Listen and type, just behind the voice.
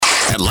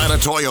Atlanta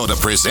Toyota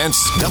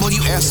presents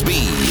WSB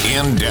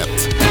In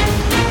Depth.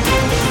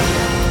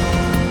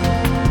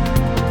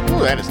 Ooh,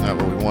 that is not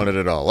what we wanted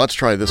at all. Let's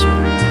try this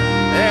one.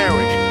 There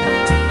we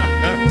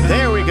go.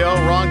 There we go.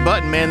 Wrong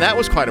button, man. That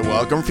was quite a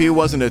welcome for you,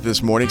 wasn't it,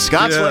 this morning?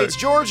 Scott Slade's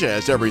Georgia,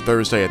 as every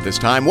Thursday at this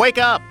time. Wake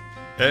up!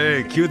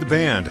 Hey, cue the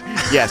band.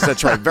 Yes,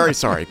 that's right. Very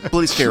sorry.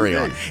 Please carry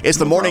on. It's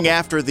the morning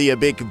after the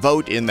big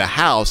vote in the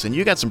House, and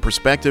you got some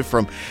perspective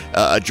from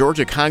a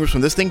Georgia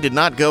congressman. This thing did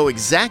not go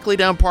exactly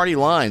down party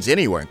lines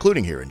anywhere,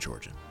 including here in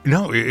Georgia.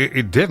 No,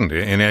 it didn't.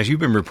 And as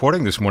you've been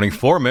reporting this morning,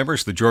 4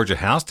 members of the Georgia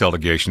House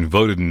delegation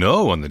voted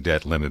no on the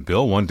debt limit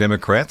bill. 1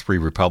 Democrat, 3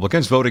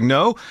 Republicans voting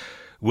no.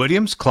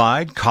 Williams,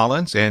 Clyde,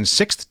 Collins, and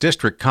 6th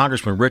District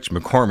Congressman Rich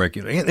McCormick.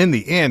 In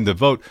the end, the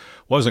vote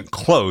wasn't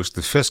close.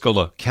 The Fiscal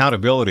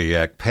Accountability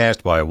Act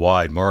passed by a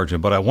wide margin.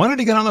 But I wanted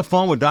to get on the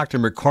phone with Dr.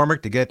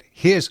 McCormick to get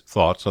his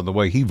thoughts on the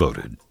way he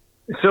voted.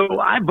 So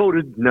I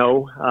voted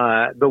no.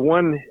 The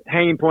one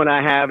hanging point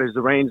I have is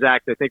the REINS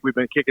Act. I think we've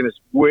been kicking this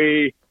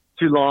way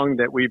too long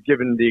that we've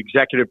given the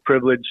executive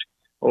privilege,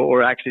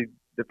 or actually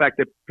the fact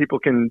that people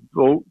can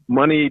vote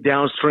money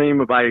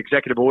downstream by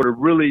executive order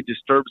really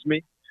disturbs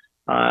me.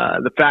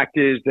 The fact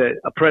is that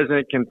a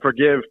president can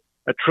forgive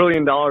 $1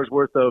 trillion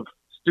worth of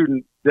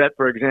student debt,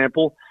 for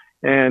example,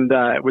 and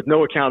with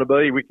no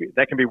accountability,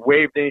 that can be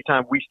waived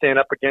anytime we stand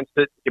up against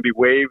it. It can be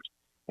waived,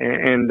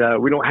 and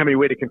we don't have any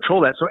way to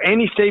control that. So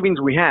any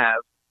savings we have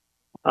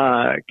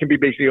can be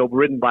basically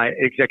overridden by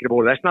executive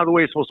order. That's not the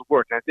way it's supposed to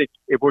work. And I think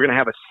if we're going to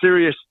have a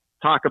serious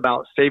talk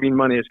about saving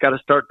money, it's got to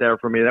start there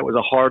for me. That was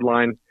a hard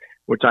line,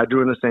 which I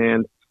drew in the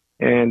sand.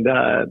 And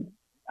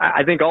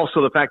I think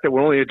also the fact that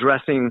we're only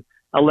addressing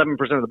 11%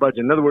 of the budget.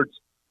 In other words,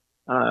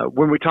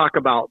 when we talk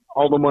about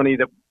all the money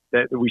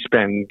that we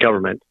spend in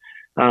government,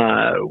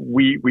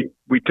 we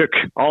took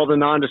all the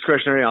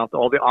non-discretionary off,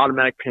 all the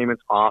automatic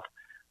payments off.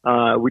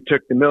 We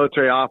took the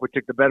military off. We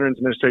took the Veterans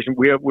Administration.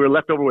 We're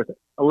left over with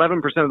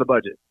 11% of the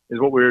budget is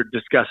what we're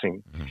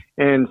discussing. Mm-hmm.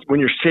 And when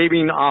you're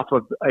saving off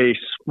of a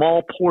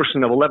small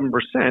portion of 11%,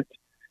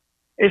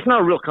 it's not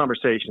a real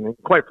conversation. And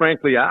quite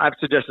frankly, I've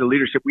suggested to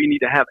leadership we need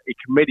to have a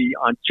committee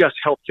on just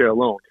healthcare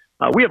alone.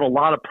 We have a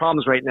lot of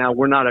problems right now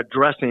we're not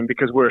addressing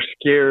because we're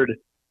scared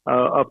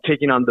of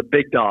taking on the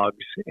big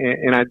dogs.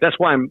 And that's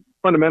why I'm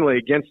fundamentally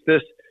against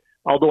this,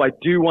 although I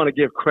do want to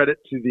give credit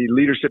to the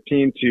leadership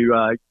team,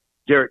 to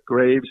Garrett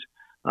Graves,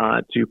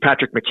 to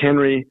Patrick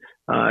McHenry,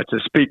 to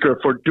the Speaker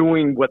for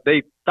doing what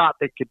they thought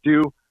they could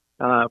do,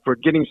 for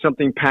getting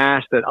something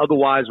passed that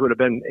otherwise would have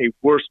been a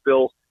worse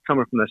bill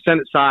coming from the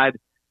Senate side,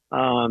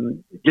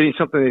 getting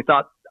something they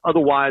thought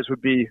otherwise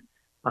would be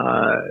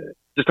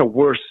just a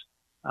worse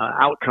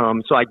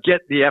outcome. So I get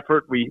the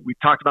effort. We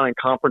talked about it in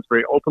conference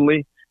very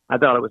openly. I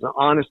thought it was an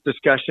honest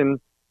discussion.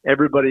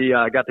 Everybody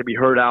got to be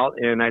heard out,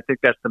 and I think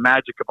that's the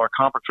magic of our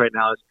conference right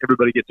now is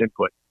everybody gets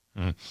input.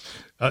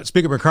 Mm-hmm.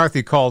 Speaker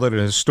McCarthy called it an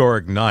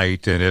historic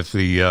night, and if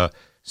the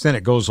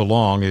Senate goes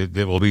along,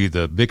 it will be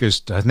the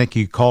biggest, I think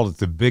he called it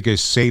the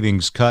biggest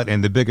savings cut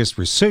and the biggest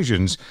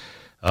rescissions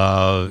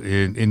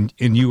in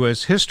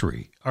U.S.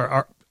 history.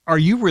 Are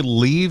you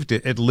relieved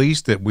at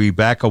least that we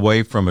back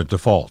away from a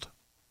default?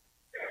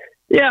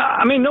 Yeah,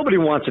 I mean, nobody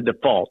wants a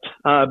default.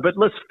 But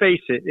let's face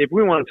it, if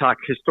we want to talk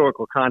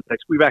historical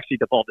context, we've actually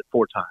defaulted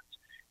 4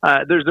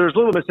 times. There's a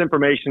little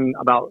misinformation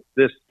about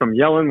this from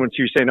Yellen when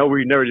she was saying, oh,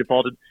 we never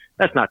defaulted.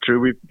 That's not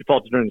true. We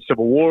defaulted during the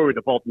Civil War. We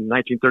defaulted in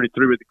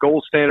 1933 with the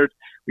gold standard.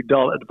 We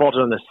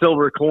defaulted on the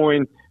silver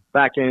coin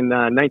back in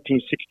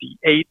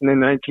 1968. And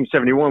then in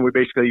 1971, we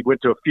basically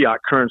went to a fiat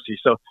currency.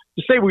 So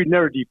to say we've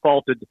never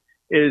defaulted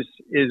is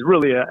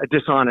really a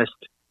dishonest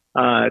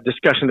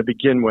discussion to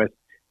begin with.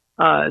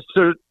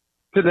 So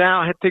to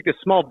now take this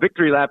small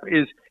victory lap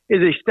is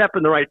a step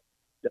in the right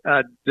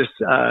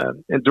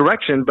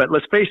direction. But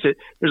let's face it,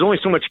 there's only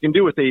so much you can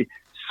do with a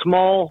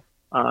small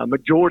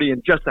majority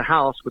in just the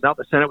House without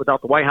the Senate,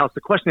 without the White House.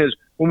 The question is,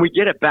 when we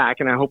get it back,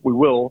 and I hope we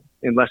will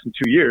in less than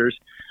 2 years,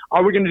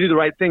 are we going to do the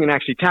right thing and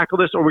actually tackle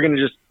this, or are we going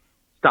to just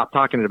stop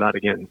talking about it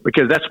again?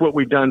 Because that's what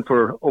we've done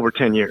for over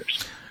 10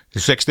 years. The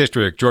 6th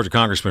District Georgia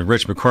Congressman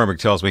Rich McCormick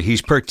tells me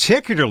he's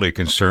particularly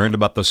concerned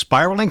about the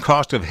spiraling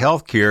cost of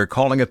health care,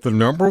 calling it the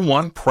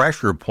 #1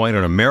 pressure point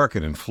on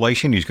American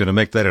inflation. He's going to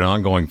make that an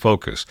ongoing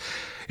focus.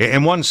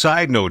 And one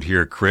side note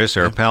here, Chris,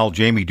 our pal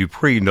Jamie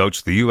Dupree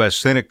notes the U.S.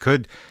 Senate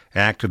could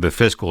act to the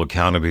Fiscal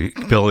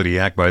Accountability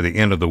Act by the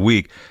end of the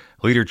week.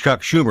 Leader Chuck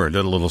Schumer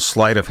did a little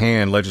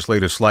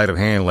legislative sleight of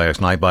hand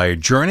last night by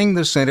adjourning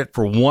the Senate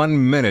for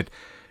 1 minute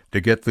to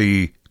get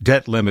the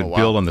debt limit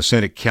bill on the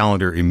Senate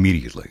calendar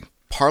immediately.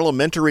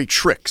 Parliamentary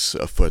tricks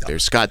afoot there.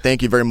 Scott,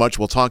 thank you very much.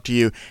 We'll talk to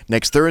you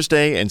next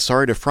Thursday, and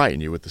sorry to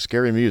frighten you with the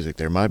scary music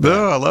there. My bad.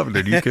 No, I loved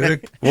it. Are you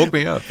kidding? Woke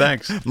me up.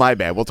 Thanks. My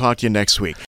bad. We'll talk to you next week.